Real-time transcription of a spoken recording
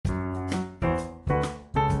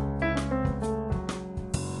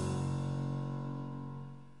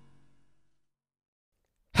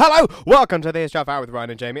Hello, welcome to the History of Hour with Ryan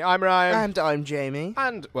and Jamie. I'm Ryan. And I'm Jamie.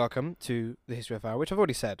 And welcome to the History of Hour, which I've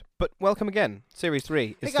already said. But welcome again. Series 3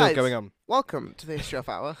 is Hey still guys. going on. Welcome to the History of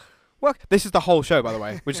Hour. Well, this is the whole show, by the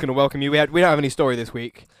way. We're just going to welcome you. We don't have any story this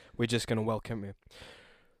week. We're just going to welcome you.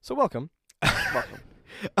 So welcome.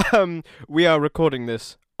 Welcome. We are recording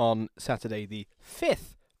this on Saturday the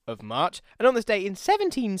 5th of March. And on this day in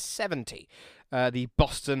 1770, the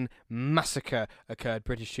Boston Massacre occurred.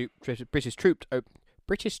 British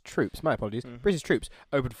troops, my apologies. Mhm. British troops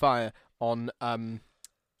opened fire on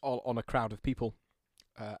a crowd of people,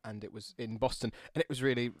 and it was in Boston, and it was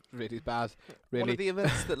really, really bad. Really, One of the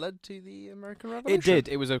events that led to the American Revolution. it did.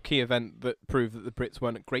 It was a key event that proved that the Brits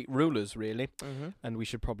weren't great rulers, really, Mm-hmm.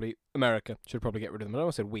 and America should probably get rid of them. And I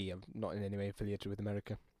almost said we. I'm not in any way affiliated with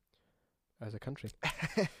America as a country.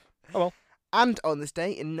 Oh well. And on this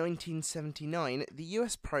day in 1979, the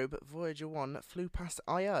US probe Voyager 1 flew past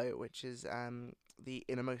Io, which is the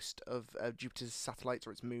innermost of Jupiter's satellites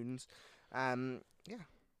or its moons. And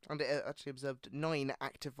it actually observed 9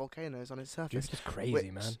 active volcanoes on its surface. Just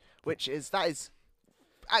crazy, man. That is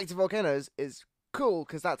active volcanoes is cool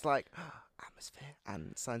because that's like atmosphere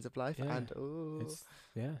and signs of life Yeah. and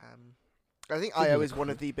Yeah, I think Could be Io the is one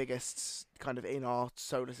of the biggest kind of in our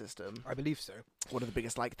solar system. I believe so. One of the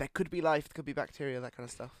biggest, like there could be life, there could be bacteria, that kind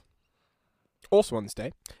of stuff. Also on this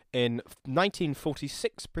day, in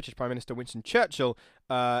 1946, British Prime Minister Winston Churchill,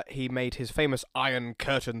 he made his famous Iron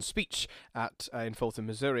Curtain speech in Fulton,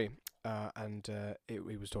 Missouri, and he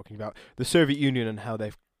was talking about the Soviet Union and how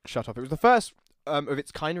they've shut off. It was the first of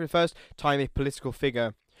its kind, the first time a political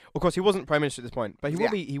figure. Of course, he wasn't Prime Minister at this point, but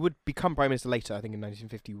he would become Prime Minister later, I think in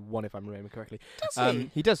 1951, if I'm remembering correctly. Does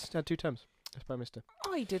he? He does. He had 2 terms as Prime Minister.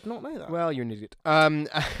 I did not know that. Well, you're an idiot. I'm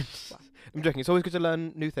joking. It's always good to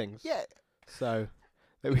learn new things. Yeah. So,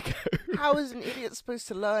 there we go. How is an idiot supposed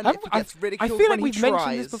to learn I've- if he gets I ridiculed feel when like we've he mentioned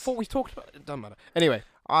tries? this before. We've talked about it. Doesn't matter. Anyway,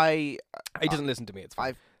 He doesn't listen to me. It's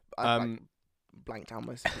fine. I've like, blanked out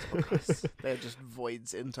most of his podcasts. They're just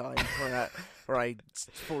voids in time where I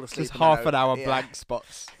fall asleep. Just in the half note. an hour Yeah. blank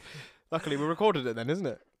spots. Luckily, we recorded it then, isn't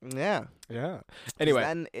it? Yeah. Yeah. 'Cause Anyway,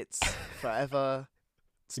 then it's forever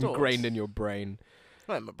stored. ingrained in your brain.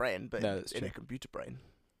 Not in my brain, but No, that's in true. a computer brain.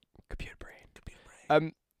 Computer brain.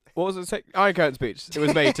 What was it say? Iron Curtain speech. It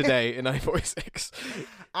was made today in 1946.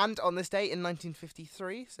 And on this day in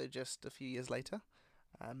 1953, so just a few years later.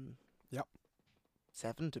 Yep.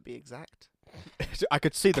 7 to be exact. I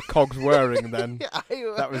could see the cogs whirring then. Yeah,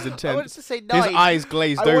 That was I intense. wanted to say 9. His eyes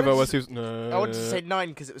glazed I wanted over to whilst he was. No. I wanted to say 9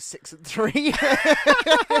 because it was 6 and 3.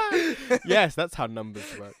 Yes, that's how numbers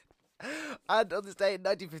work. And on this day in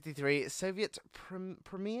 1953, Soviet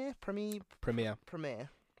premier.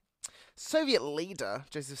 Soviet leader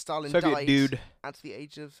Joseph Stalin Soviet died dude. at the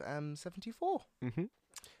age of 74. Mm-hmm.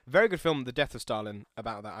 Very good film, The Death of Stalin.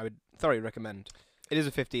 About that, I would thoroughly recommend. It is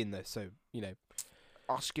a 15 though, so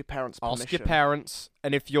Ask your parents' permission. ask your parents.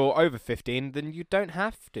 And if you're over 15, then you don't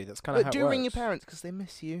have to. That's kind of how But it do works. ring your parents because they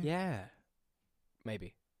miss you. Yeah,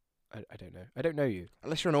 maybe. I don't know. I don't know you.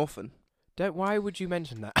 Unless you're an orphan. Why would you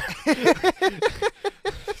mention that?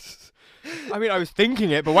 I mean, I was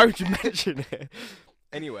thinking it, but why would you mention it?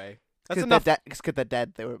 Anyway, that's enough. It's because they're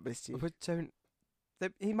dead. They won't miss you. But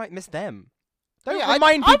he might miss them. Don't Yeah,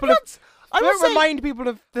 remind I'm people not- of. I'm not Don't saying- remind people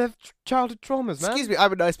of their childhood traumas, man. Excuse me,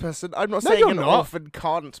 I'm a nice person. I'm not No, saying you're an not. orphan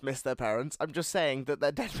can't miss their parents. I'm just saying that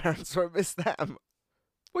their dead parents won't miss them.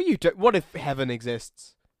 Well, you do. What if heaven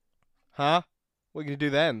exists? Huh? What are you gonna do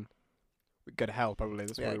then? We go to hell, probably.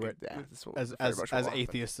 That's probably where. that's what As very much what will happen.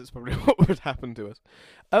 atheists, that's probably what would happen to us.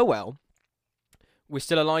 Oh well, we're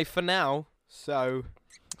still alive for now. So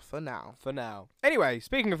For now. Anyway,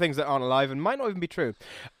 speaking of things that aren't alive and might not even be true,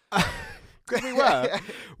 we were.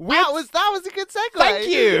 that was a good segue. Thank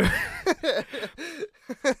you.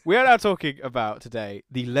 We are now talking about today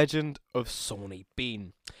the legend of Sawney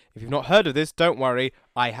Bean. If you've not heard of this, don't worry.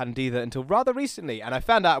 I hadn't either until rather recently, and I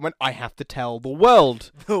found out when I have to tell the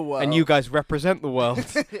world, The world. and you guys represent the world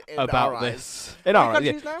In about our eyes. this. In our eyes,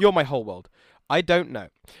 countries now? you're my whole world. I don't know.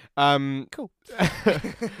 Cool.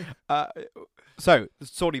 So,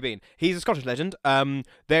 Sawney Bean. He's a Scottish legend.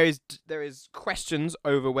 There is questions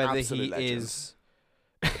over whether Absolute he legend. is.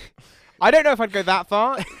 I don't know if I'd go that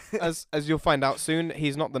far, as you'll find out soon.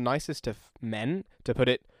 He's not the nicest of men, to put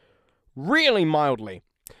it really mildly.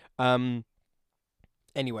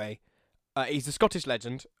 Anyway, he's a Scottish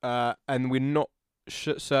legend, and we're not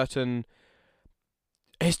certain.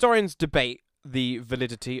 Historians debate the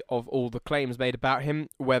validity of all the claims made about him,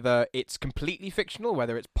 whether it's completely fictional,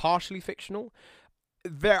 whether it's partially fictional.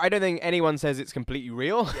 I don't think anyone says it's completely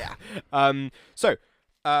real. Yeah. So,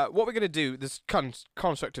 what we're going to do, this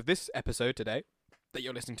construct of this episode today, that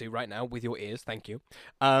you're listening to right now with your ears, thank you,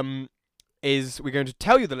 is we're going to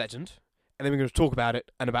tell you the legend, and then we're going to talk about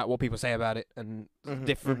it and about what people say about it and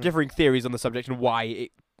differing theories on the subject and why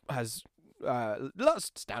it has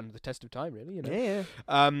stand the test of time, really, you know. Yeah.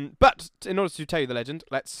 But in order to tell you the legend,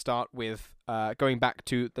 let's start with going back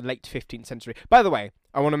to the late 15th century. By the way,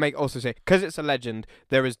 I want to also say, because it's a legend,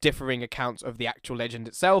 there is differing accounts of the actual legend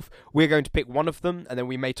itself. We're going to pick one of them, and then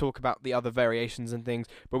we may talk about the other variations and things,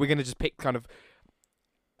 but we're going to just pick kind of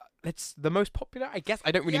the most popular, I guess.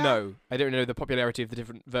 I don't really know. I don't know the popularity of the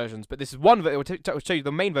different versions, but this is one that will show you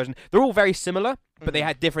the main version. They're all very similar, but they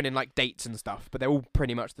had different in like dates and stuff, but they're all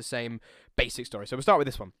pretty much the same basic story. So we'll start with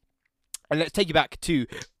this one. And let's take you back to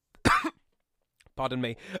pardon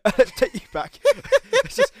me. Let's take you back.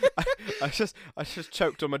 I just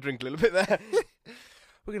choked on my drink a little bit there.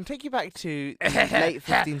 We're going to take you back to the late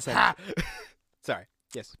 15th century. Sorry.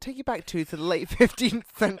 Yes. Take you back to the late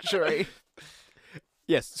 15th century.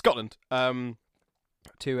 Yes, Scotland.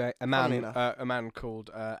 To a man called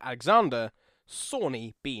Alexander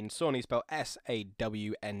Sawney Bean. Sawney spelled Sawney.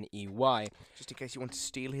 Just in case you want to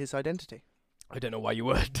steal his identity. I don't know why you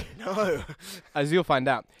would. No. As you'll find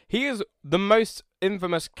out, he is the most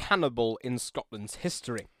infamous cannibal in Scotland's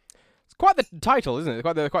history. It's quite the title, isn't it?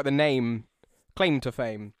 Quite the name, claim to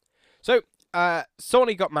fame. So,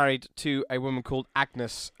 Sawney got married to a woman called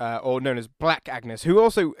Agnes, or known as Black Agnes, who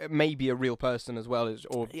also may be a real person as well,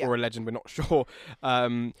 or a legend, we're not sure.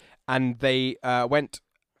 And they went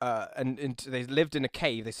and they lived in a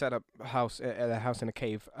cave. They set up a house in a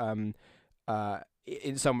cave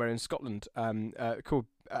in somewhere in Scotland called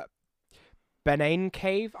Benane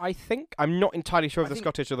Cave, I think. I'm not entirely sure of the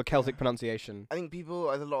Scottish or the Celtic pronunciation. I think a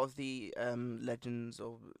lot of the legends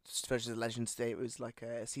or versions of legends say it was like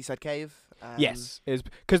a seaside cave. Yes,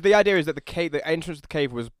 because the idea is that the entrance to the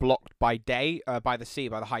cave was blocked by day, by the sea,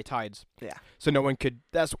 by the high tides. Yeah. So no one could.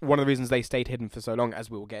 That's one of the reasons they stayed hidden for so long,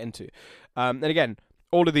 as we will get into. And again,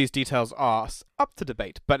 all of these details are up to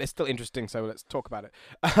debate, but it's still interesting. So let's talk about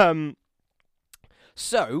it.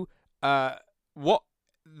 So what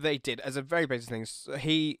they did as a very basic thing,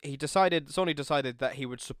 Sawney decided that he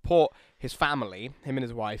would support his family, him and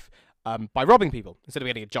his wife, by robbing people instead of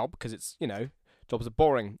getting a job, because it's, jobs are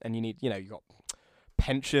boring and you need, you got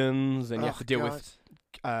pensions and you have to deal with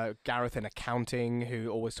Gareth in accounting, who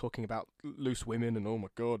always talking about loose women and oh my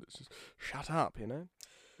god, it's just shut up,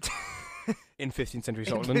 in 15th century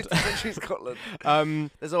Scotland. In 15th century Scotland.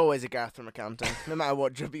 There's always a Gareth from accounting, no matter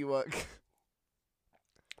what job you work.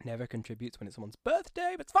 Never contributes when it's someone's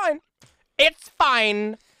birthday, but it's fine. It's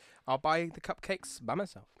fine. I'll buy the cupcakes by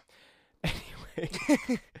myself. Anyway,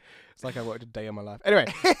 it's like I worked a day of my life.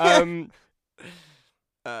 Anyway,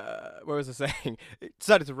 what was I saying? It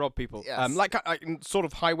decided to rob people, yes. like sort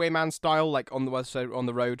of highwayman style, like on the west side on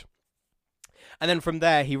the road. And then from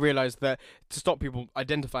there, he realized that to stop people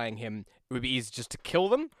identifying him, it would be easy just to kill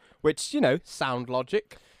them, which sound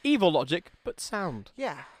logic, evil logic, but sound.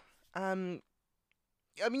 Yeah.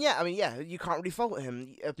 I mean, you can't really fault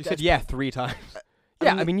him. You said 3 times.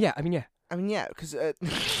 I mean, because did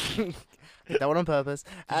that one on purpose.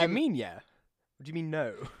 Did you mean yeah? Or do you mean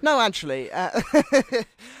no? No, actually,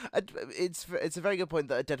 it's a very good point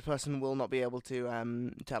that a dead person will not be able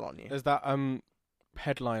to tell on you. There's that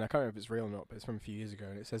headline, I can't remember if it's real or not, but it's from a few years ago,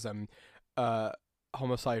 and it says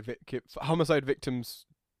homicide victims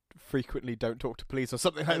frequently don't talk to police or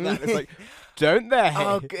something like that. It's like, don't they?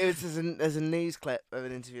 Oh, there's a news clip of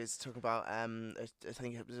an interview talking about I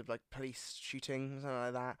think it was like police shooting, something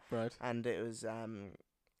like that. Right. And it was and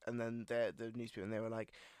then the news people, and they were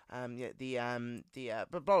like, blah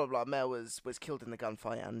blah blah. Male was killed in the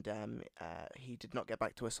gunfight, and he did not get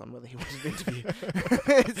back to us on whether he wanted an interview.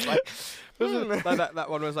 It's like, that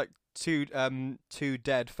one was like two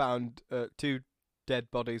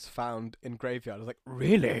dead bodies found in graveyard. I was like,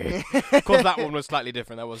 really? Of course, that one was slightly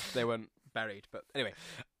different. They weren't buried, but anyway.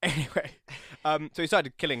 So he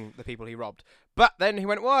started killing the people he robbed. But then he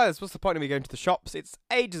went, well, what's the point of me going to the shops? It's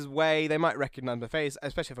ages away. They might recognize my face,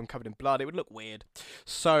 especially if I'm covered in blood. It would look weird.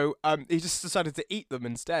 So he just decided to eat them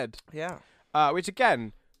instead. Yeah. Which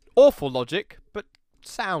again, awful logic, but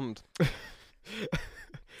sound.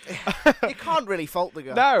 You can't really fault the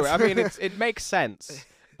guy. No, I mean it makes sense.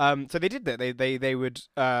 So they did that. They would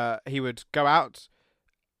he would go out,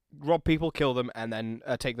 rob people, kill them, and then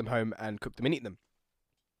take them home and cook them and eat them.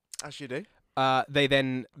 As you do. They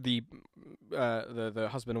then the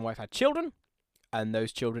husband and wife had children, and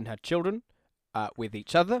those children had children with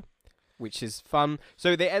each other, which is fun.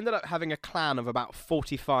 So they ended up having a clan of about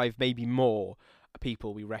 45, maybe more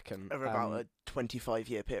people, we reckon. Over about a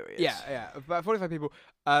 25-year period. Yeah, about 45 people.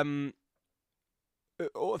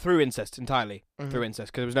 or through incest entirely, Mhm. through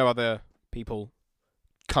incest, because there was no other people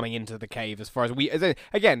coming into the cave as far as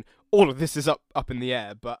again, all of this is up in the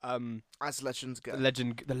air, but As legends go. the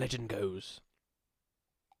legend goes.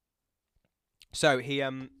 So he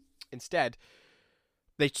instead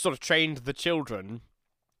they sort of trained the children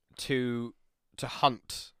to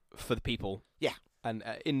hunt for the people. Yeah. And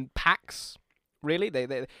in packs, really,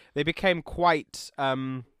 they became quite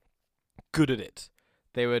good at it.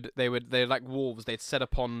 They're like wolves. They'd set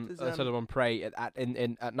upon prey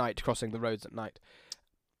at night, crossing the roads at night.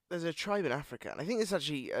 There's a tribe in Africa, and I think it's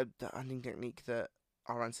actually a hunting technique that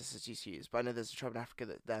our ancestors used to use. But I know there's a tribe in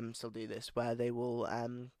Africa that still do this, where they will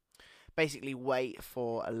basically wait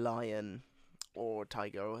for a lion or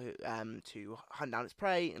tiger or to hunt down its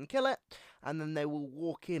prey and kill it, and then they will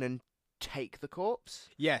walk in and take the corpse.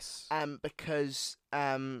 Yes. Because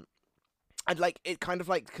I'd like it kind of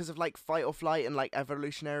like because of like fight or flight and like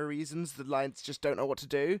evolutionary reasons, the lions just don't know what to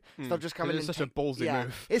do. So they'll just come in. It's and such a ballsy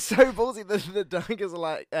move. It's so ballsy that the tigers are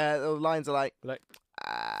like, the lions are like,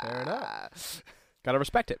 fair enough. Gotta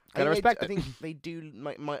respect it. I think they do.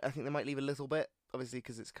 I think they might leave a little bit, obviously,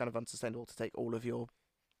 because it's kind of unsustainable to take all of your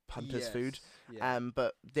hunters' food. Yeah.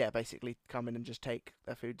 But yeah, basically come in and just take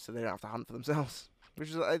their food, so they don't have to hunt for themselves, which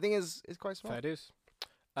is I think is quite smart. Fair dues.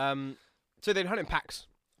 So they'd hunt in packs,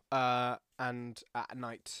 and at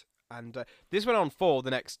night, and this went on for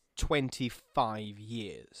the next 25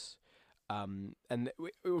 years. And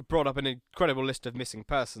it brought up an incredible list of missing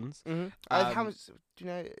persons. Mm-hmm. How much do you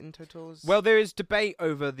know in total? Well, there is debate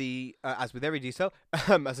over the, as with every detail,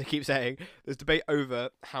 as I keep saying, there's debate over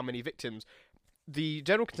how many victims. The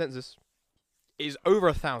general consensus is over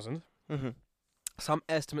 1,000. Mm-hmm. Some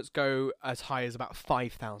estimates go as high as about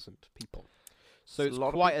 5,000 people. So it's a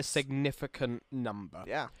lot quite a significant number.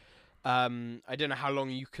 Yeah. I don't know how long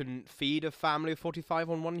you can feed a family of 45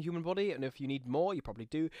 on one human body, and if you need more, you probably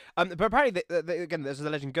do. But apparently, again, as the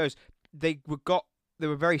legend goes, they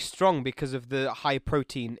were very strong because of the high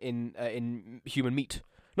protein in human meat.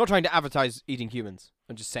 Not trying to advertise eating humans.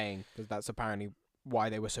 I'm just saying because that's apparently why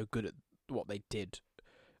they were so good at what they did.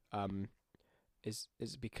 Is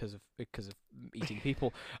because of eating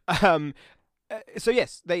people. So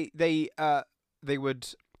yes, they would.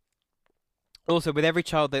 Also, with every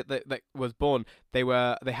child that was born, they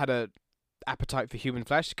had a appetite for human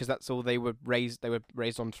flesh because that's all they were raised. They were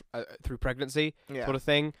raised on through pregnancy, sort of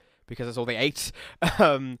thing, because that's all they ate.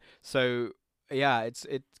 So yeah, it's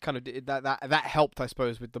kind of that helped, I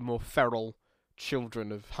suppose, with the more feral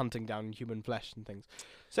children of hunting down human flesh and things.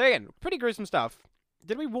 So again, pretty gruesome stuff.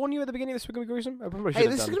 Did we warn you at the beginning this was going to be gruesome? I probably should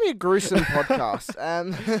have this done. is going to be a gruesome podcast.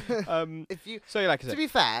 If you, so like I said, to be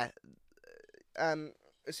fair,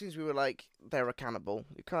 as soon as we were like they're a cannibal,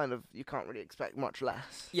 you can't really expect much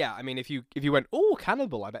less. Yeah, I mean, if you went, oh,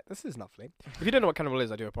 cannibal, I bet this is lovely. If you don't know what cannibal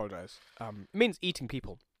is, I do apologise. It means eating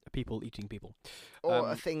people, people eating people, or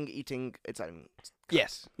a thing eating its own.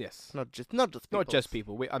 Yes. Not just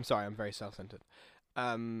people. I'm sorry, I'm very self-centered.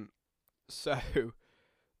 So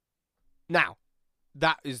now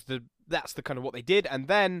that's the kind of what they did, and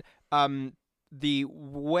then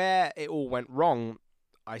where it all went wrong,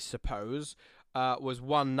 I suppose. Was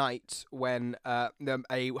one night when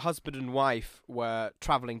a husband and wife were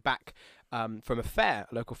travelling back from a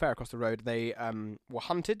local fair across the road. They were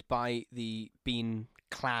hunted by the Bean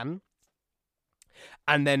clan,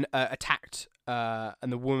 and then attacked.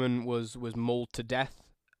 And the woman was mauled to death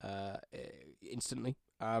instantly.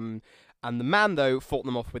 And the man, though, fought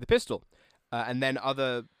them off with a pistol. And then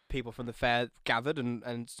other people from the fair gathered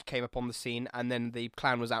and came upon the scene. And then the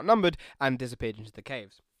clan was outnumbered and disappeared into the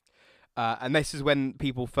caves. And this is when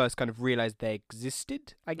people first kind of realized they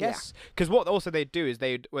existed, I guess. Because what also they'd do is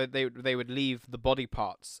they would leave the body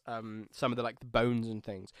parts, some of the the bones and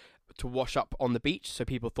things, to wash up on the beach. So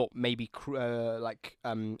people thought maybe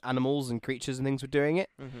animals and creatures and things were doing it.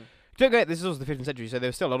 Mm-hmm. Don't forget, this is also the 15th century, so there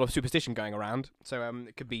was still a lot of superstition going around. So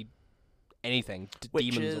it could be anything,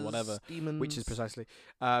 demons or whatever. Witches, precisely.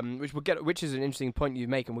 Which is an interesting point you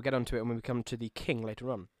make, and we'll get onto it when we come to the king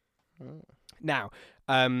later on. Oh. Now,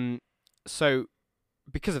 so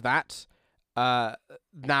because of that,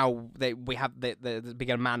 now they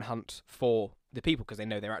began a manhunt for the people because they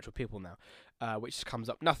know they're actual people now, which comes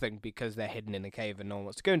up nothing because they're hidden in a cave and no one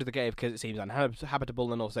wants to go into the cave because it seems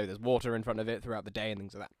uninhabitable, and also there's water in front of it throughout the day and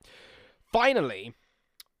things like that. Finally,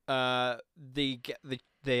 the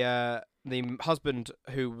husband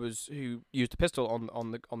who used a pistol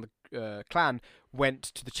on the clan went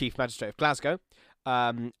to the chief magistrate of Glasgow.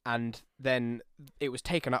 And then it was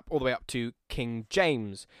taken up all the way up to King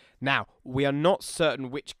James. Now, we are not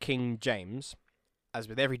certain which King James, as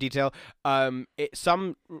with every detail.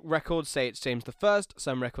 Some records say it's James the First,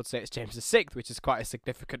 some records say it's James the Sixth, which is quite a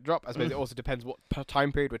significant drop. I suppose it also depends what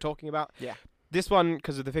time period we're talking about. Yeah. This one,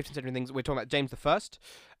 because of the 15th century things, we're talking about James the First,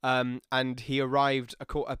 and he arrived,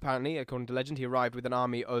 apparently, according to legend, he arrived with an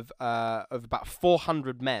army of about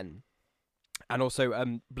 400 men, and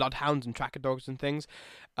also bloodhounds and tracker dogs and things,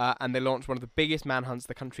 and they launched one of the biggest manhunts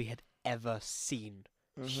the country had ever seen.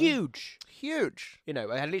 Huge. You know,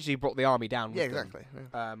 I had literally brought the army down. Yeah, with them. exactly.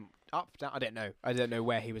 Yeah. Up, down. I don't know. I don't know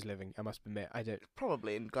where he was living. I must admit, I don't.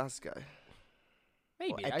 Probably in Glasgow.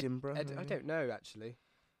 Maybe Or Edinburgh. I don't know actually.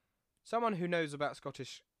 Someone who knows about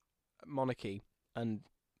Scottish monarchy and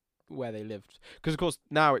where they lived, because of course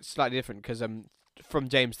now it's slightly different. Because from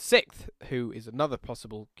James VI, who is another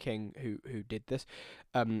possible king who did this,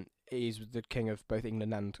 he's the king of both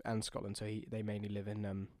England and Scotland. So they mainly live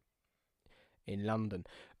in London,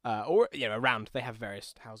 or around. They have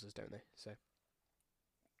various houses, don't they?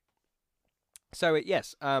 So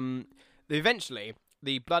yes. Eventually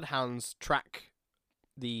the bloodhounds track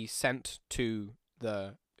the scent to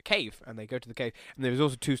the cave, and they go to the cave. And there's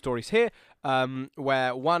also two stories here,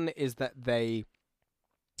 where one is that they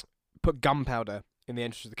put gunpowder in the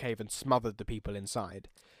entrance of the cave and smothered the people inside,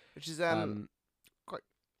 Which is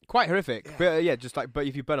quite horrific. Yeah. But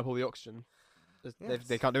if you burn up all the oxygen,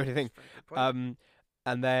 they can't do anything. And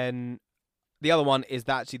then the other one is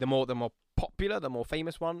that actually the more popular, the more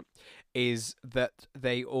famous one is that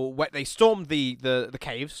they stormed the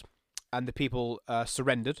caves, and the people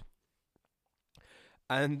surrendered.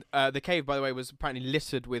 And the cave, by the way, was apparently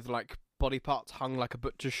littered with like body parts hung like a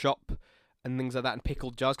butcher's shop and things like that, and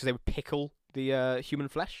pickled jars, because they would pickle the human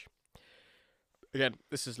flesh. Again,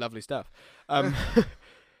 this is lovely stuff.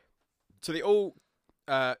 So they all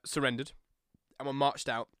surrendered and were marched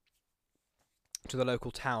out to the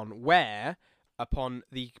local town, where, upon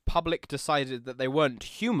the public decided that they weren't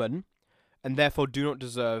human, and therefore do not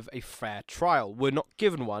deserve a fair trial, were not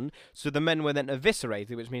given one, so the men were then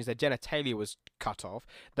eviscerated, which means their genitalia was cut off,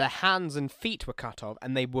 their hands and feet were cut off,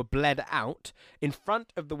 and they were bled out in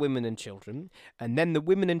front of the women and children, and then the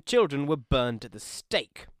women and children were burned at the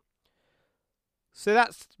stake. So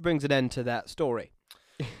that brings an end to that story.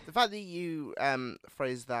 The fact that you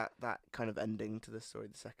phrase that kind of ending to the story,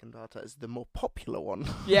 the second part, is the more popular one.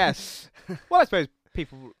 Yes. Well, I suppose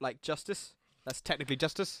people like justice. That's technically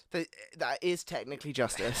justice. That is technically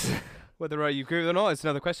justice. Whether you agree with it or not, it's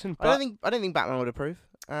another question. I don't think Batman would approve.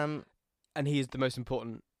 And he is the most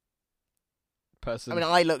important person. I mean,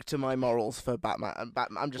 I look to my morals for Batman, and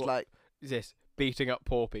Batman. I'm just like, this beating up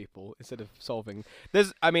poor people instead of solving.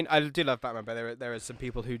 I do love Batman, but there are some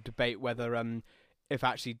people who debate whether if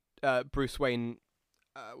actually Bruce Wayne,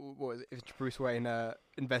 if Bruce Wayne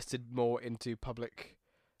invested more into public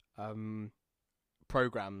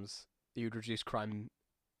programs, he would reduce crime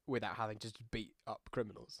without having to just beat up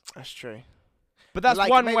criminals. That's true. But that's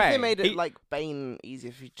one way. They made it like Bane easy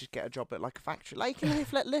if you just get a job at like a factory. Like, you know,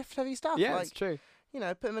 lift heavy stuff. Yeah, like, it's true. You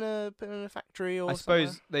know, put him in a factory or. I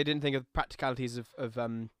suppose they didn't think of practicalities of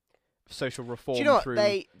social reform. Do you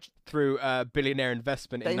know through billionaire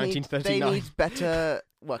investment in 1939. They need better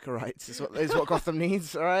worker rights. Is what Gotham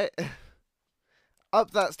needs. All right.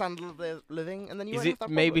 Up that standard of living, and then you. Is won't it have that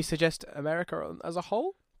maybe problem. suggest America as a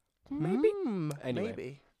whole? Maybe. Anyway.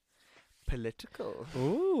 Maybe. Political.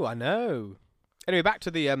 Ooh, I know. Anyway, back to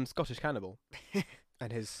the Scottish cannibal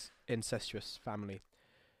and his incestuous family.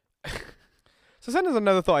 So send us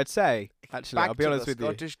another thought I'd say. Actually, Back I'll be honest with the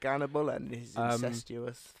Scottish cannibal and his Um,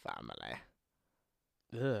 incestuous family.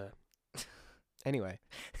 you. Ugh. Anyway,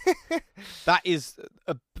 that is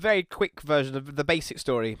a very quick version of the basic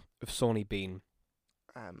story of Sawney Bean.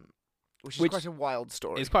 Which is quite a wild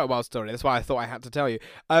story. It's quite a wild story. That's why I thought I had to tell you.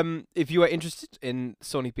 If you are interested in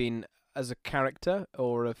Sawney Bean as a character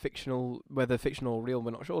or a fictional, whether fictional or real,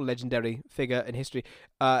 we're not sure, legendary figure in history,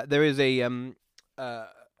 there is an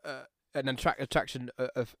attraction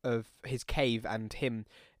of his cave and him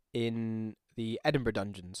in the Edinburgh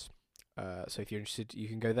Dungeons. So if you're interested, you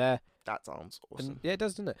can go there. That sounds awesome. Yeah, it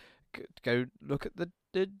does, doesn't it? Go look at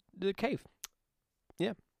the cave.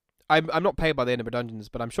 Yeah. I'm not paid by the Edinburgh Dungeons,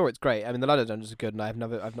 but I'm sure it's great. I mean, the London Dungeons are good, and I've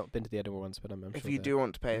not been to the Edinburgh ones, but I'm sure. If you do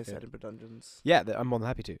want to pay us Edinburgh Dungeons, yeah, I'm more than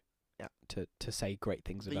happy to. Yeah, to say great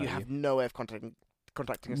things about you. You have no way of contacting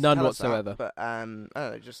us. None whatsoever. But I don't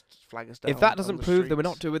know, just flag us down. If that doesn't prove that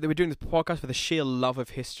we're doing this podcast for the sheer love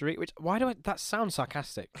of history, that sounds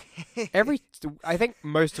sarcastic. I think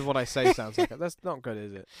most of what I say sounds like that's not good,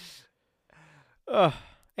 is it?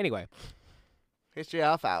 Anyway. History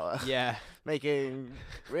half hour. Yeah. Making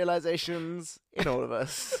realizations in all of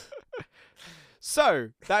us. So,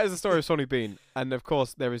 that is the story of Sawney Bean. And of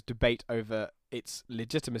course, there is debate over its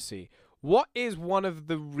legitimacy. What is one of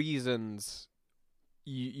the reasons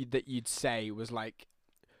that you'd say was like,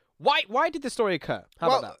 why did the story occur? How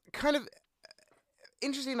about that? Kind of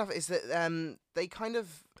interesting enough is that they kind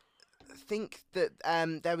of think that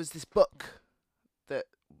there was this book that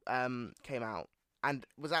came out and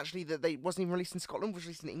was actually that they wasn't even released in Scotland, was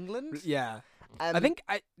released in England. Yeah, I think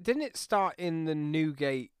didn't it start in the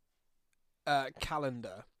Newgate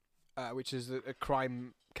calendar, which is a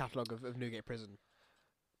crime catalogue of Newgate Prison.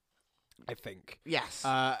 I think. Yes.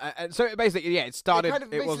 And so basically, yeah, it started.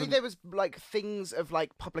 It wasn't. There was like things of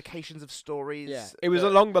like publications of stories. Yeah, it was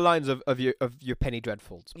along the lines of your Penny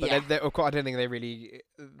Dreadfuls, but Yeah. I don't think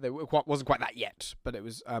they wasn't quite that yet. But it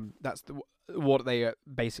was that's what they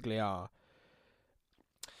basically are.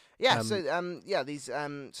 Yeah. These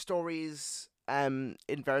stories in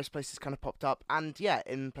various places kind of popped up, and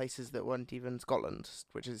in places that weren't even Scotland,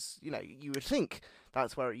 which is you would think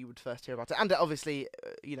that's where you would first hear about it, and obviously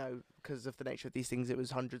because of the nature of these things, it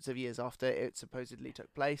was hundreds of years after it supposedly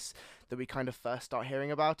took place that we kind of first start hearing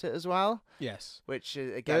about it as well. Yes, which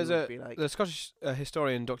again would be like the Scottish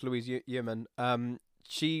historian Dr. Louise Yeoman.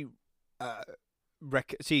 She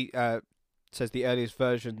says the earliest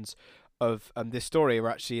versions of this story were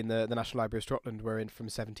actually in the National Library of Scotland, were in from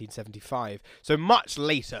 1775, so much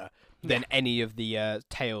later than any of the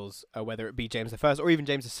tales, whether it be James I or even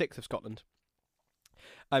James VI of Scotland.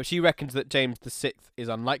 She reckons that James VI is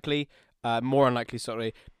unlikely, more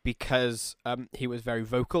unlikely, because he was very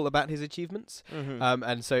vocal about his achievements,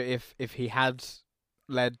 and so if he had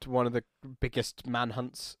led one of the biggest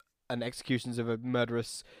manhunts and executions of a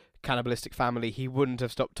murderous cannibalistic family, he wouldn't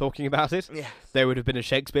have stopped talking about it. Yeah. There would have been a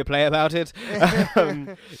Shakespeare play about it.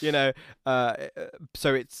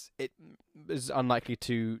 So it is unlikely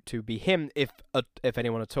to be him, if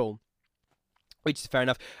anyone at all, which is fair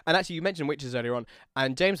enough. And actually, you mentioned witches earlier on,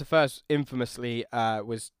 and James I infamously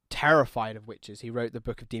was terrified of witches. He wrote the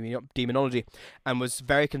Book of Demonology and was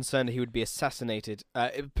very concerned that he would be assassinated,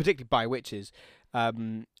 particularly by witches.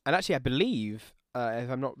 And actually, I believe, if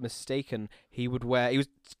I'm not mistaken, he was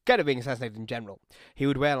scared of being assassinated in general. He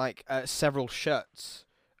would wear like several shirts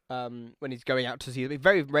when he's going out to see. He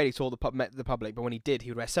very rarely saw the public, but when he did, he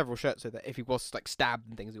would wear several shirts so that if he was like stabbed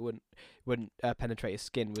and things, it wouldn't penetrate his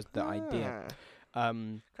skin. Was the idea.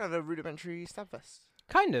 Kind of a rudimentary stab vest.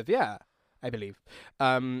 Kind of, yeah, I believe.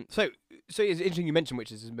 So it's interesting you mentioned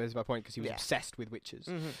witches. Is my point, because he was obsessed with witches.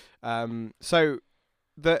 So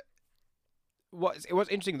what's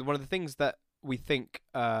interesting, one of the things that we think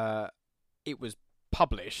it was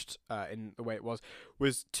published in the way it was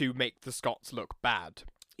to make the Scots look bad.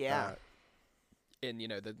 Yeah. In the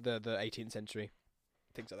 18th century,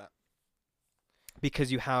 things like that.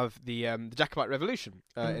 Because you have the Jacobite Revolution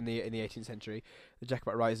in the 18th century, the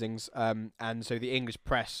Jacobite risings, and so the English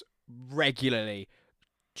press regularly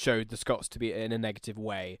showed the Scots to be in a negative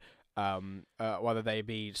way, whether they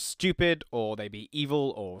be stupid or they be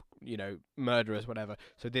evil or murderers, whatever.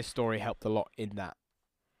 So this story helped a lot in that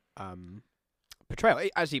portrayal.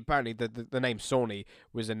 Actually, apparently the name Sawney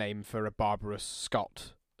was a name for a barbarous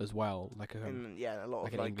Scot as well, like a lot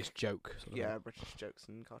of an English joke. British jokes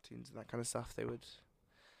and cartoons and that kind of stuff. They would.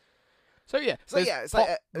 So it's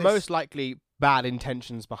most likely bad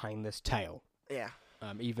intentions behind this tale. Yeah.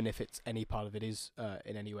 Even if any part of it is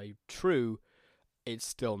in any way true, it's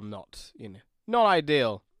still not not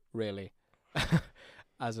ideal, really,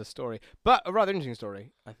 as a story, but a rather interesting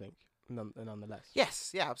story, I think, nonetheless. Yes.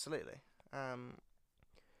 Yeah. Absolutely.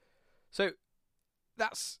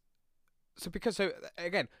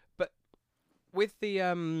 Again, but with the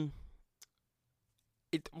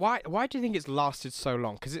why do you think it's lasted so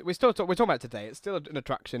long? Because we're talking about it today. It's still an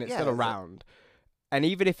attraction. It's still around. And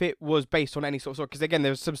even if it was based on any sort of story, because again,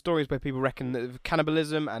 there's some stories where people reckon that of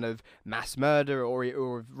cannibalism and of mass murder or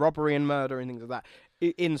of robbery and murder and things like that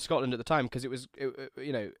in Scotland at the time, because it was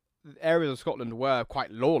areas of Scotland were quite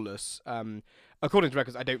lawless. According to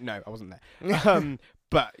records, I don't know, I wasn't there.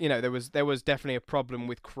 But there was definitely a problem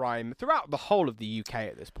with crime throughout the whole of the UK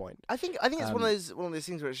at this point. I think it's one of those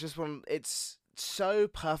things where it's so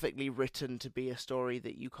perfectly written to be a story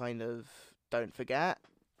that you kind of don't forget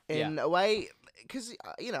in a way, because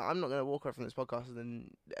I'm not going to walk away from this podcast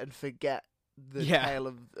and forget the tale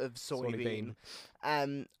of Sawney Bean.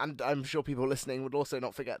 And I'm sure people listening would also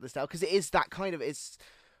not forget this tale, because it is that kind of it's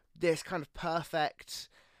this kind of perfect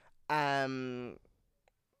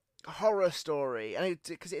horror story, and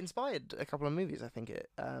because it inspired a couple of movies. I think it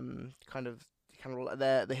kind of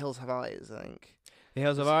The Hills Have Eyes. I think The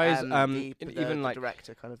Hills Have Eyes. Even the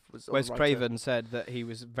director kind of was. Wes Craven said that he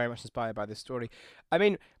was very much inspired by this story. I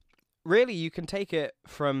mean, really, you can take it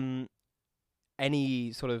from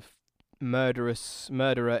any sort of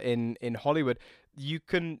murderer in Hollywood, you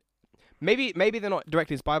can maybe they're not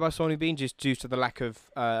directly inspired by Sawney Bean just due to the lack of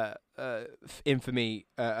infamy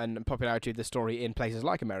and popularity of the story in places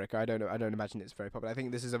like America. I don't imagine it's very popular. I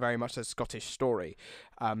think this is a very much a Scottish story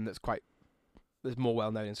that's more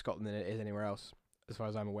well known in Scotland than it is anywhere else, as far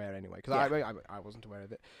as I'm aware anyway, because I wasn't aware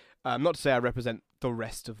of it. Not to say I represent the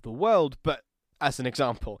rest of the world, but as an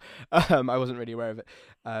example, I wasn't really aware of it.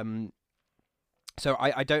 So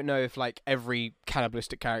I don't know if like every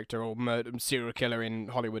cannibalistic character or serial killer in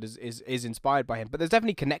Hollywood is inspired by him, but there's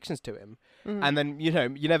definitely connections to him. Mhm. And then you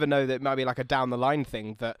never know, that it might be like a down the line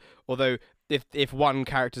thing, that although if one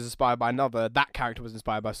character is inspired by another, that character was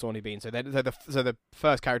inspired by Sawney Bean. So the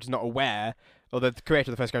first character is not aware, or the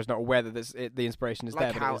creator of the first character is not aware that the inspiration is like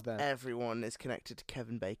there, but how it is there. everyone is connected to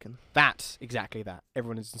Kevin Bacon. That's exactly that.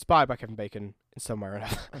 Everyone is inspired by Kevin Bacon in some way or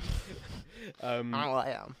another. I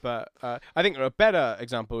am. But I think a better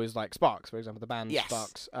example is like Sparks, for example, the band Yes.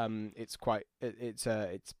 Sparks. It's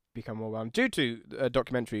become more well known due to a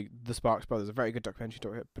documentary, The Sparks Brothers, a very good documentary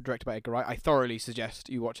directed by Edgar Wright. I thoroughly suggest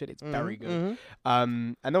you watch it. It's very good.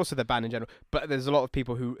 Mhm. And also the band in general. But there's a lot of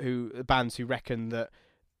people bands who reckon that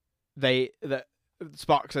that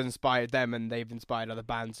Sparks inspired them and they've inspired other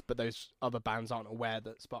bands, but those other bands aren't aware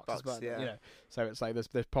that Sparks inspired them. yeah. So it's like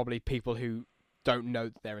there's probably people who don't know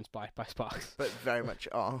that they're inspired by Sparks. But very much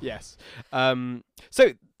are. Yes.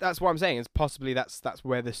 So that's what I'm saying, is possibly that's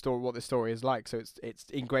where what this story is like. So it's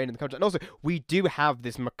ingrained in the culture. And also we do have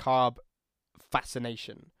this macabre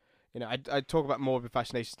fascination. I talk about morbid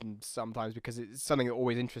fascination sometimes because it's something that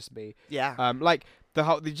always interests me. Yeah. Like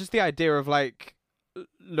just the idea of like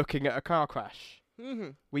looking at a car crash.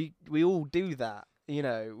 Mhm. We all do that.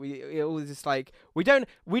 We always just like we don't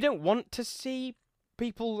want to see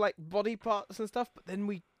people like body parts and stuff, but then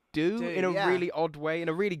we do in a really odd way, in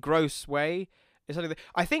a really gross way. It's something that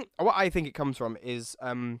I think it comes from is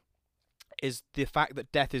the fact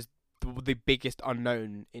that death is the biggest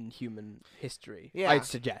unknown in human history. Yeah. I'd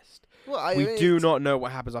suggest Well, we do not know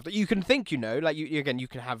what happens after. You can think, like you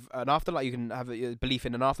can have an afterlife, you can have a belief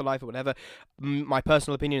in an afterlife or whatever. My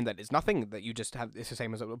personal opinion that it's nothing, that you just have, it's the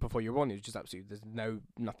same as before you're born. It's just absolutely, there's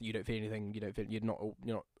nothing, you don't feel anything, you're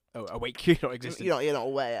not awake, you're not existing. You're not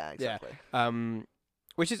aware. Yeah, exactly.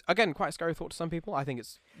 Which is again quite a scary thought to some people. I think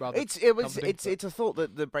it's rather It's a thought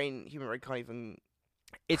that the human brain can't even.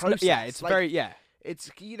 It's process. It's like, very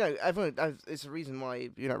It's everyone. It's a reason why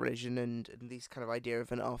religion and these kind of idea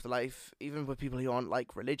of an afterlife, even with people who aren't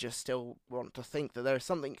like religious, still want to think that there's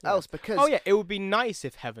something else. Because it would be nice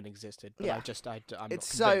if heaven existed, but I'm not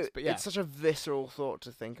convinced. But it's such a visceral thought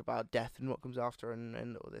to think about death and what comes after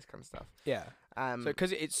and all this kind of stuff. Yeah. So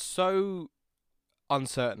because it's so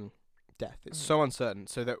uncertain, death. It's so uncertain,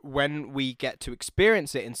 so that when we get to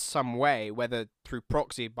experience it in some way, whether through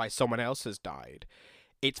proxy by someone else has died,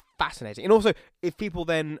 it's fascinating. And also, if people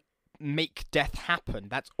then make death happen,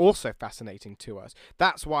 that's also fascinating to us.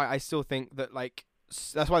 That's why I still think that,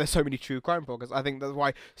 that's why there's so many true crime podcasts. I think that's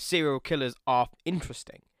why serial killers are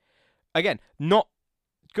interesting. Again, not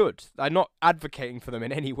good. I'm not advocating for them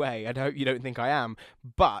in any way. I hope you don't think I am.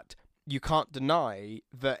 But you can't deny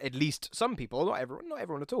that at least some people, not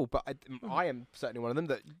everyone at all, but I am certainly one of them,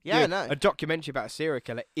 that a documentary about a serial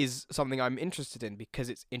killer is something I'm interested in because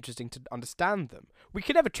it's interesting to understand them. We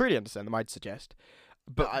could never truly understand them, I'd suggest,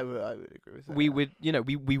 but I would agree with that. We would,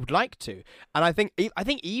 we would like to, and I think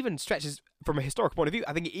even stretches from a historical point of view.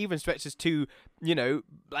 I think it even stretches to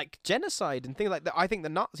like genocide and things like that. I think the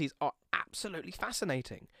Nazis are absolutely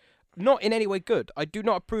fascinating. Not in any way good. I do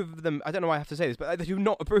not approve of them. I don't know why I have to say this, but I do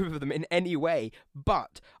not approve of them in any way.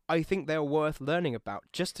 But I think they're worth learning about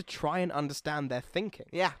just to try and understand their thinking.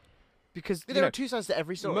 Yeah. Because there are two sides to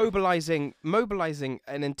every story. Mobilizing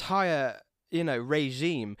an entire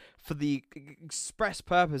regime for the express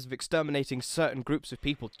purpose of exterminating certain groups of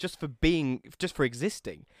people just for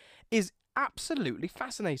existing is absolutely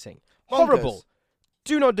fascinating. Bonkers. Horrible.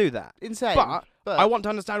 Do not do that. Insane. But I want to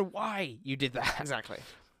understand why you did that. Exactly.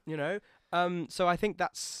 So I think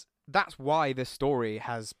that's why this story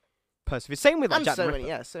has persevered. Same with Jack the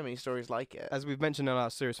Ripper. So many stories like it. As we've mentioned in our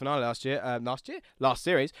series finale last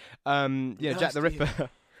series. Jack the Ripper.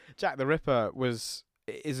 Jack the Ripper is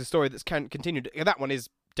a story that's continued. That one is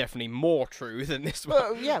definitely more true than this one.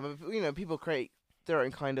 Well, yeah, but people create their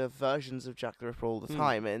own kind of versions of Jack the Ripper all the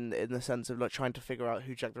time, in the sense of trying to figure out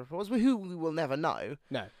who Jack the Ripper was, but who we will never know.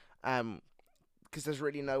 No. Because there's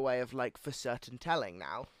really no way of for certain telling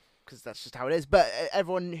now, because that's just how it is. But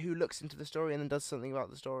everyone who looks into the story and then does something about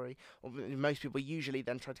the story, or most people usually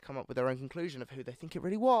then try to come up with their own conclusion of who they think it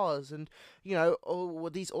really was, and were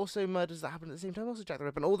these also murders that happened at the same time, also Jack the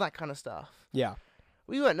Ripper, and all that kind of stuff. Yeah.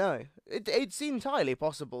 We won't know. It's entirely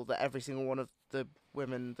possible that every single one of the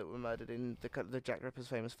women that were murdered in the Jack Ripper's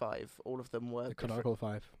famous five, all of them were The Canonical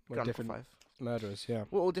Five. Were Canonical different Five. murderers, yeah.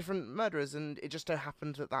 Were all different murderers, and it just so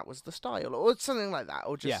happened that that was the style, or something like that,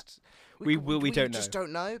 or just We don't just know.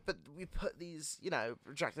 don't know. But we put these,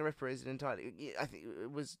 Jack the Ripper is an entirely. I think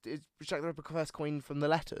is Jack the Ripper first coined from the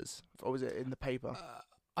letters, or was it in the paper?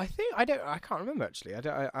 I think I can't remember actually.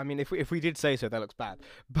 I mean, if we did say so, that looks bad.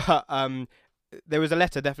 But there was a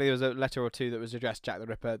letter. Definitely, there was a letter or two that was addressed Jack the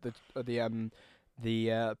Ripper.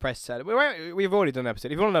 The press said we've already done an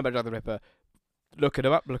episode. If you want to know about Jack the Ripper, look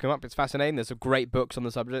him up. It's fascinating. There's some great books on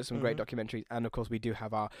the subject, some great documentaries, and of course we do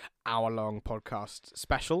have our hour-long podcast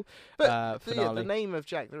special finale. The name of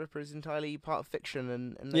Jack the Ripper is entirely part of fiction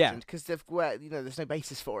and legend, because there's no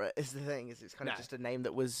basis for it. Is the thing? It's kind of just a name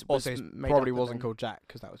that was also made probably up wasn't called Jack,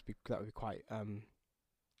 because that would be quite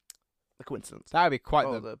a coincidence. that would be quite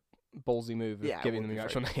Or the ballsy move of giving them your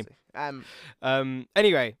actual name.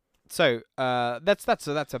 Anyway, so that's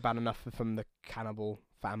about enough from the cannibal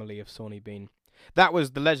family of Sawney Bean. That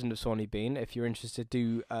was The Legend of Sawney Bean. If you're interested,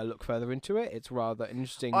 do look further into it. It's rather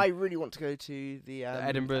interesting. I really want to go to the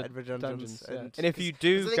Edinburgh Dungeons. And if you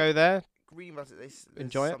do go there, reading about it, there's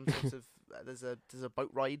enjoy some sorts of there's a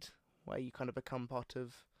boat ride where you kind of become part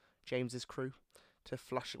of James's crew to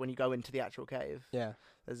flush when you go into the actual cave. Yeah,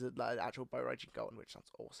 there's an actual boat ride you can go on, which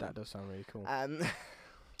sounds awesome. That does sound really cool.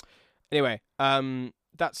 Anyway,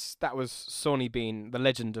 that was Sawney Bean, The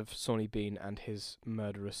Legend of Sawney Bean and his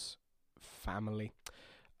murderous family.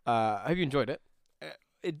 I hope you enjoyed it.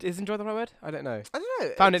 Is enjoy the right word? I don't know.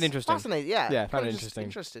 Found it interesting. Fascinating, yeah. Yeah, found it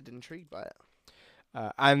interesting. Intrigued by it.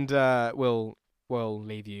 And we'll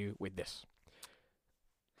leave you with this.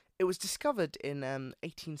 It was discovered in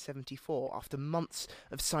 1874 after months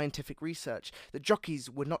of scientific research that jockeys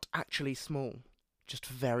were not actually small, just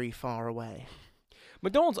very far away.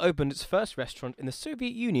 McDonald's opened its first restaurant in the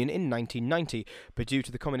Soviet Union in 1990, but due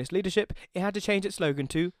to the communist leadership, it had to change its slogan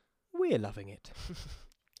to "We're loving it."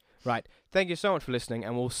 Right. Thank you so much for listening,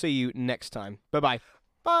 and we'll see you next time. Bye-bye.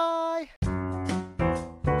 Bye!